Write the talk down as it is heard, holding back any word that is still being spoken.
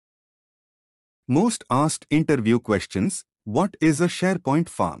Most asked interview questions: what is a SharePoint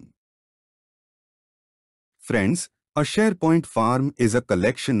farm? Friends, a SharePoint farm is a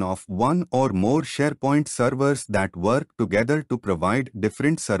collection of one or more SharePoint servers that work together to provide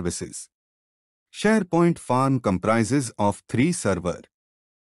different services. SharePoint farm comprises of three servers: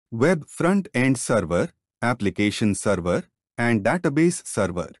 Web Front-End Server, Application Server, and Database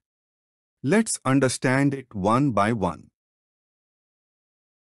Server. Let's understand it one by one.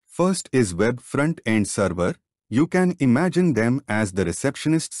 First is Web Front-End Server. You can imagine them as the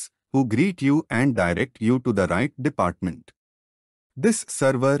receptionists who greet you and direct you to the right department. This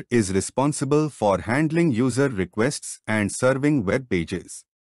server is responsible for handling user requests and serving web pages.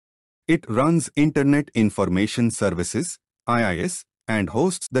 It runs Internet Information Services, IIS, and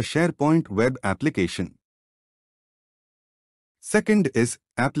hosts the SharePoint web application. Second is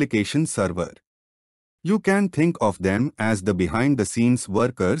Application Server. You can think of them as the behind-the-scenes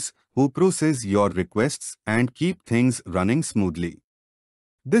workers who process your requests and keep things running smoothly.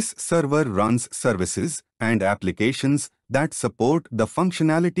 This server runs services and applications that support the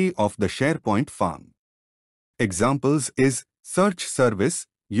functionality of the SharePoint farm. Examples is Search Service,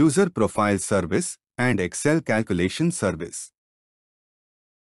 User Profile Service, and Excel Calculation Service.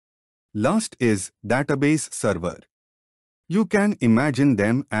 Last is Database Server. You can imagine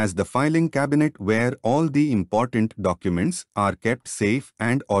them as the filing cabinet where all the important documents are kept safe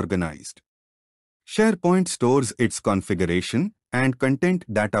and organized. SharePoint stores its configuration and content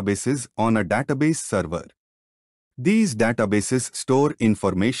databases on a database server. These databases store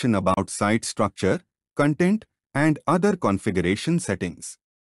information about site structure, content, and other configuration settings.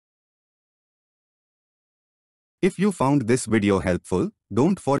 If you found this video helpful,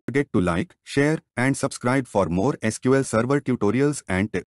 don't forget to like, share, and subscribe for more SQL Server tutorials and tips.